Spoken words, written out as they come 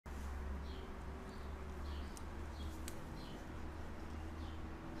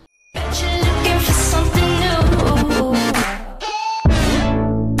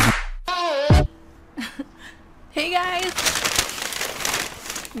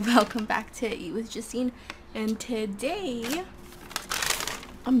Welcome back to Eat with Justine, and today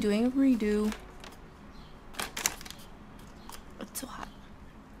I'm doing a redo. It's so hot.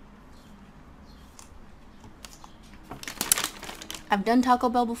 I've done Taco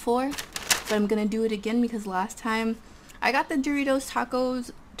Bell before, but I'm gonna do it again because last time I got the Doritos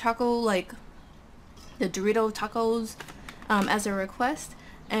tacos, the Dorito tacos as a request,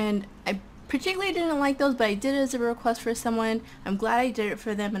 and I particularly didn't like those, but I did it as a request for someone. I'm glad I did it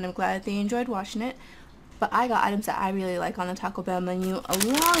for them, and I'm glad that they enjoyed watching it. But I got items that I really like on the Taco Bell menu,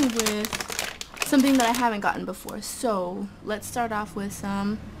 along with something that I haven't gotten before. So let's start off with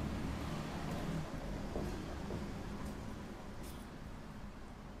some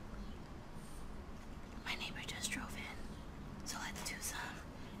my neighbor just drove in, so let's do some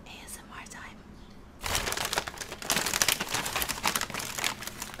ASMR time.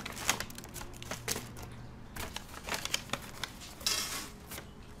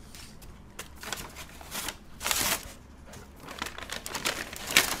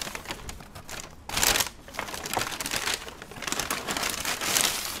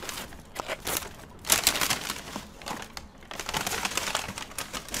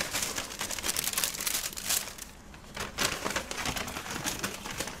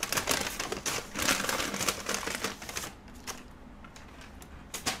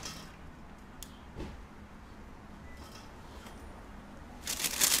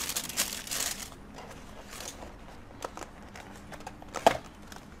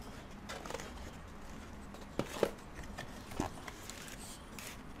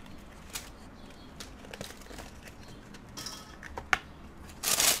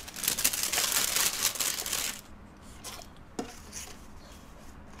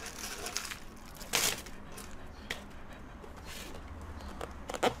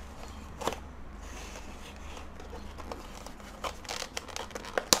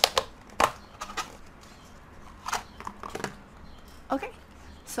 Okay,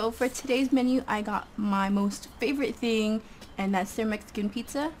 so for today's menu, I got my most favorite thing, and that's their Mexican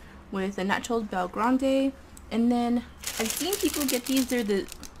pizza with the nachos grande. And then I've seen people get these. They're the,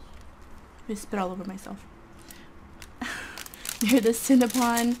 I spit all over myself. They're the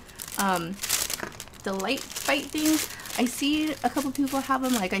cinnabon delight bite things. I see a couple people have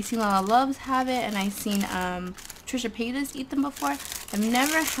them. Like I seen Lala Loves have it, and I seen Trisha Paytas eat them before. I've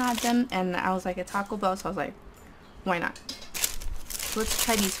never had them, and I was like at Taco Bell, so I was like, why not? Let's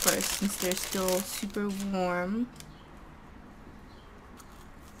try these first since they're still super warm.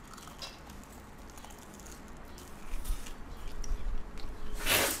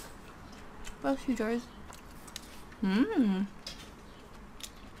 Bless you, Jars. Mmm.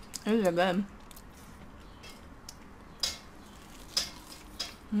 These are good.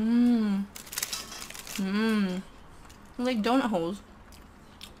 Mmm. Mmm. Like donut holes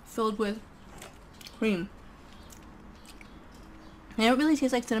filled with cream. They don't really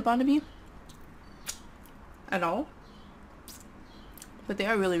taste like cinnabon to me at all, but they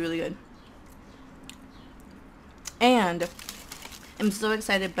are really, really good. And I'm so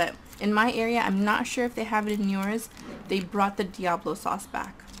excited, but in my area, I'm not sure if they have it in yours, they brought the Diablo sauce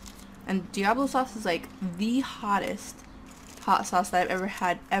back. And Diablo sauce is like the hottest hot sauce that I've ever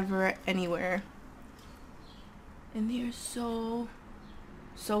had, anywhere. And they are so,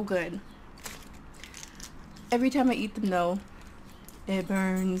 so good. Every time I eat them though, it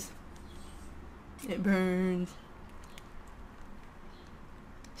burns. It burns.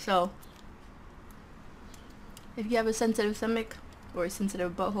 So, if you have a sensitive stomach or a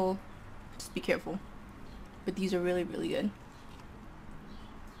sensitive butthole, just be careful. But these are really, really good.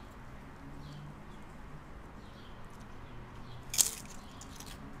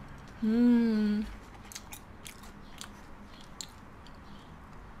 Mmm.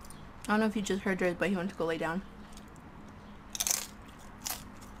 I don't know if you just heard Drake, but he went to go lay down.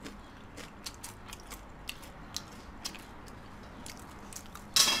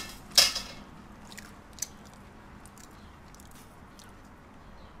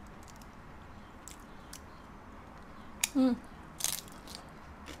 Mmm.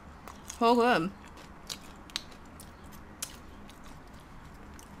 So good.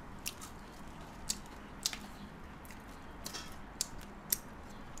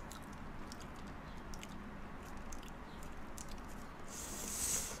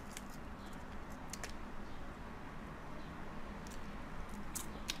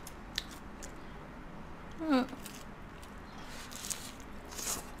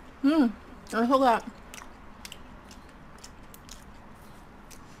 I hold up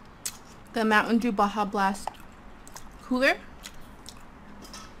the Mountain Dew Baja Blast cooler.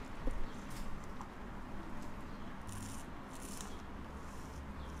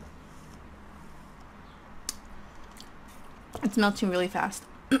 It's melting really fast.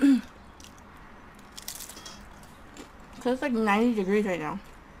 So it's like 90 degrees right now.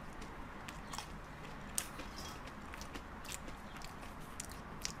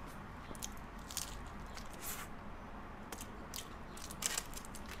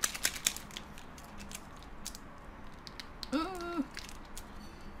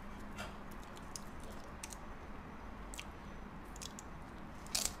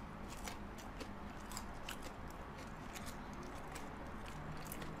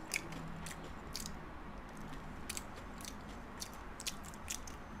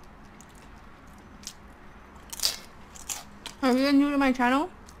 If you're new to my channel,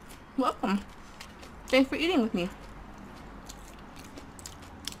 welcome. Thanks for eating with me.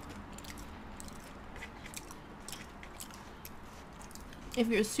 If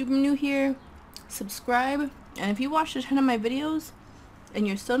you're super new here, subscribe. And if you watched a ton of my videos and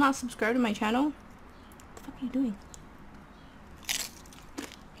you're still not subscribed to my channel, what the fuck are you doing?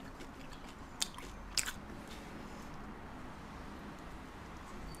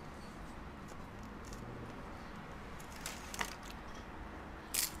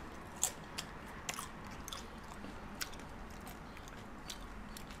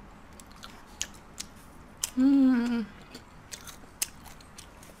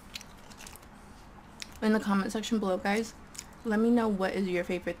 In the comment section below, guys, let me know what is your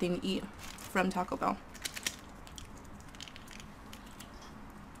favorite thing to eat from Taco Bell.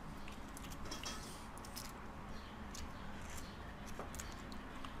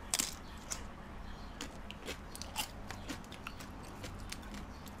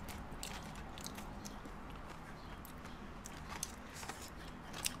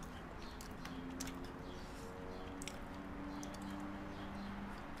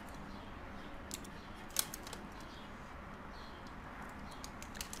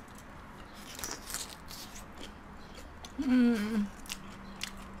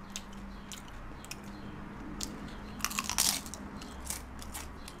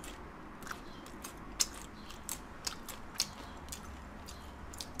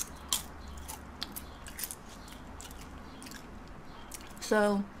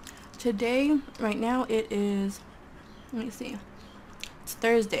 So today, right now, it is, let me see, it's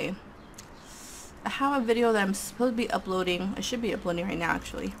Thursday. I have a video that I'm supposed to be uploading. I should be uploading right now,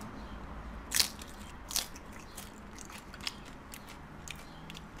 actually.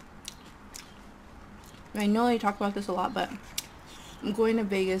 I know I talk about this a lot, but I'm going to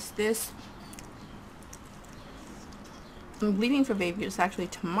Vegas I'm leaving for Vegas actually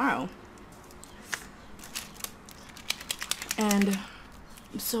tomorrow. And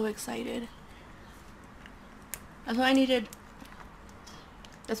I'm so excited. That's why I needed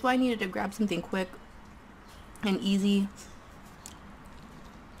to grab something quick and easy.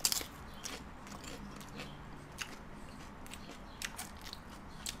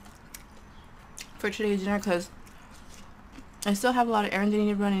 For today's dinner, because I still have a lot of errands I need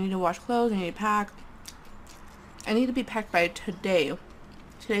to run. I need to wash clothes, I need to pack. I need to be packed by today.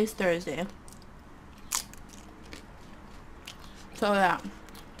 Today's Thursday. So that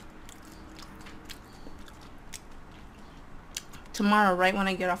tomorrow, right when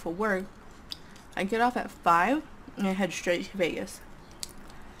I get off of work, I get off at 5 and I head straight to Vegas.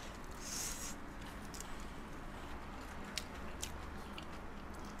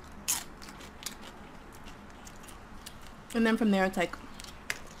 And then from there it's like,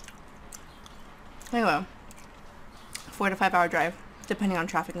 anyway, 4 to 5 hour drive, depending on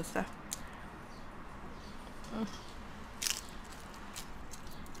traffic and stuff.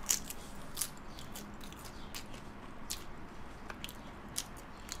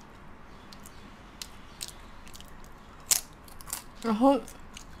 I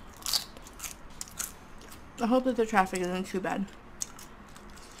hope that the traffic isn't too bad.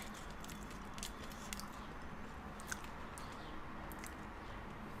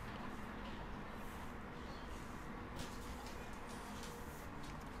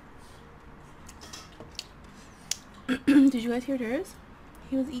 Did you guys hear Durs?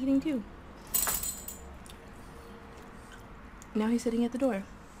 He was eating too. Now he's sitting at the door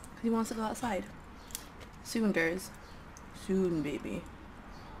because he wants to go outside. Soon, Durs. Soon, baby.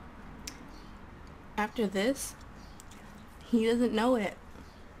 After this, he doesn't know it,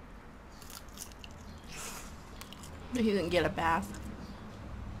 but he didn't get a bath.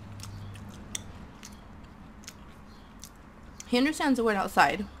 He understands the word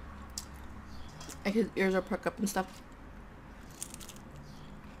outside. Like his ears are perked up and stuff.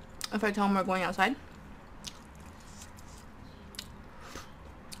 If I tell him we're going outside.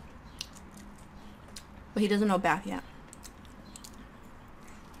 But he doesn't know bath yet.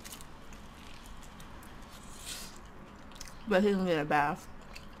 But he's gonna get a bath.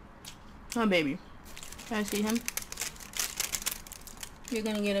 Oh, baby. Can I see him? You're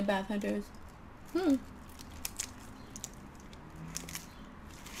gonna get a bath, Hunters. And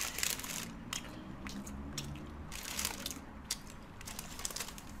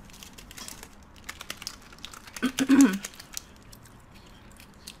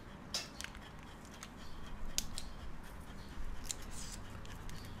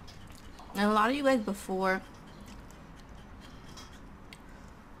a lot of you guys before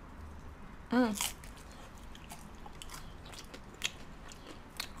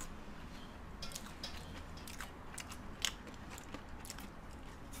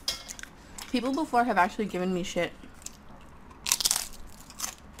people before have actually given me shit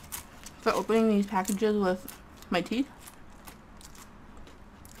for opening these packages with my teeth.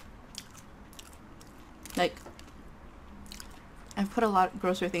 Like, I've put a lot of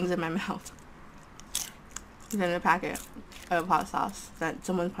grosser things in my mouth than a packet of hot sauce that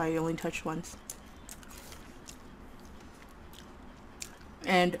someone probably only touched once.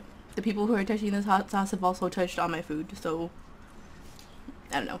 And the people who are touching this hot sauce have also touched all my food, so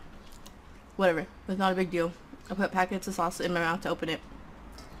I don't know. Whatever. It's not a big deal. I put packets of sauce in my mouth to open it.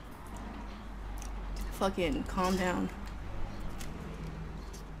 Fucking calm down.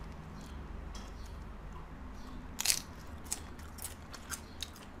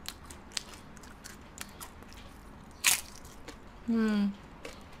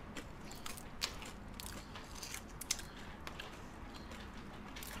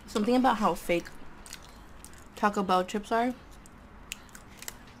 Something about how fake Taco Bell chips are.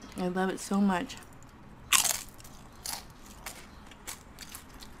 I love it so much.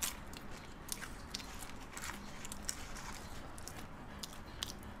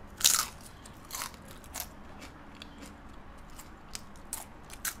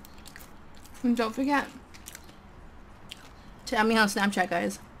 And don't forget to add me on Snapchat,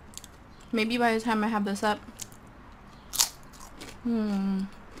 guys. Maybe by the time I have this up, you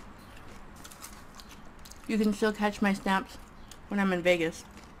can still catch my snaps when I'm in Vegas.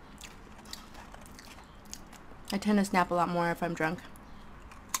 I tend to snap a lot more if I'm drunk.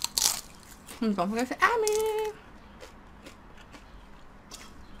 And don't forget to add me.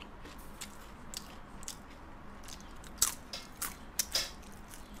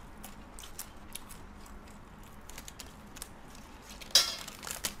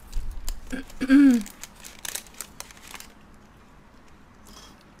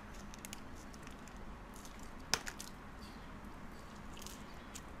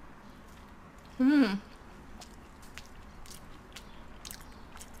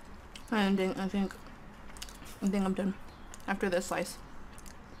 I think I'm done after this slice.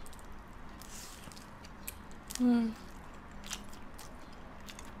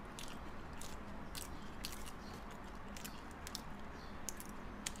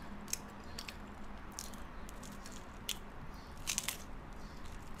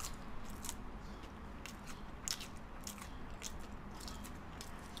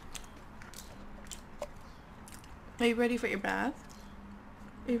 Are you ready for your bath?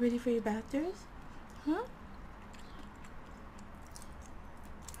 Are you ready for your bath, Durs? Huh?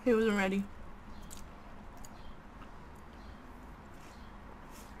 He wasn't ready.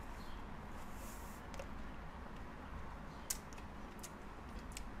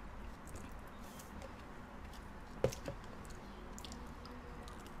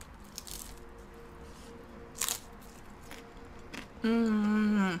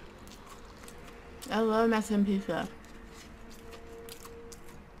 I love Mexican pizza.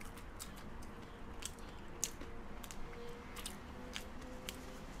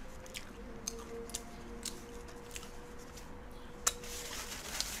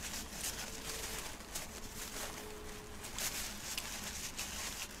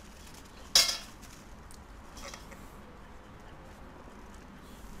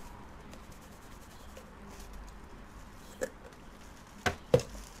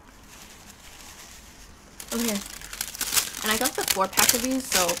 Okay, and I got the 4-pack of these,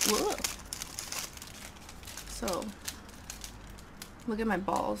 so look at my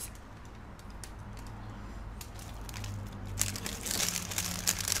balls.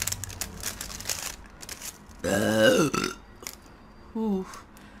 Oof.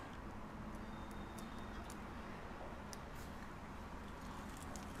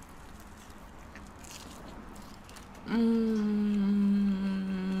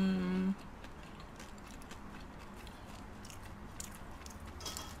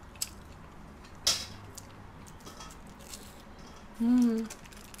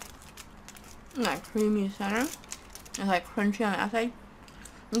 That creamy center. It's like crunchy on the outside.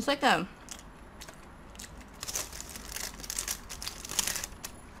 It's like a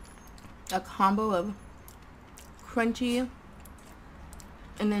a combo of crunchy,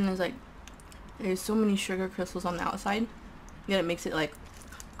 and then there's so many sugar crystals on the outside that it makes it like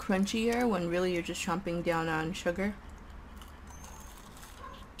crunchier when really you're just chomping down on sugar.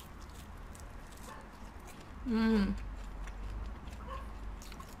 Mmm.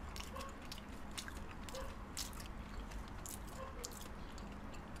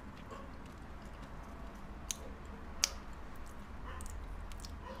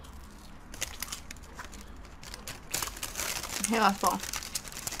 Yeah, that's all.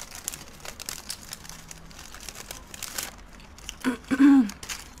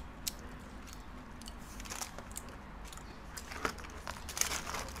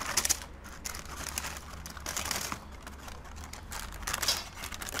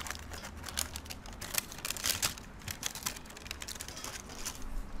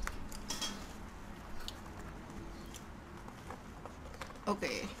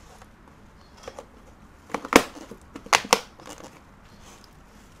 Okay.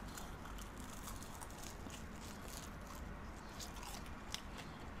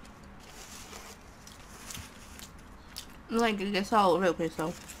 Like, it gets all over the place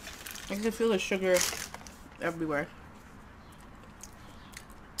though. I can feel the sugar everywhere.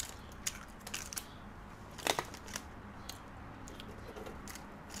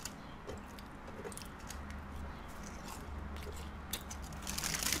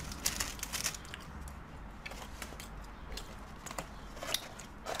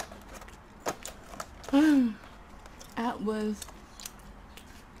 That was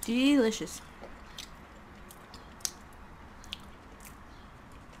delicious.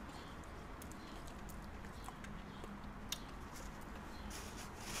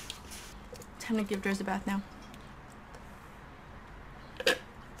 Time to give Durs a bath now.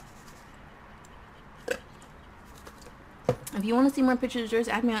 If you want to see more pictures of Durs,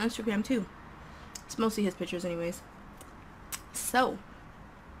 add me on Instagram too. It's mostly his pictures anyways. So,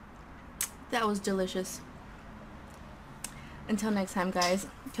 that was delicious. Until next time, guys.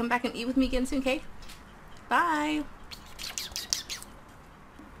 Come back and eat with me again soon, okay? Bye!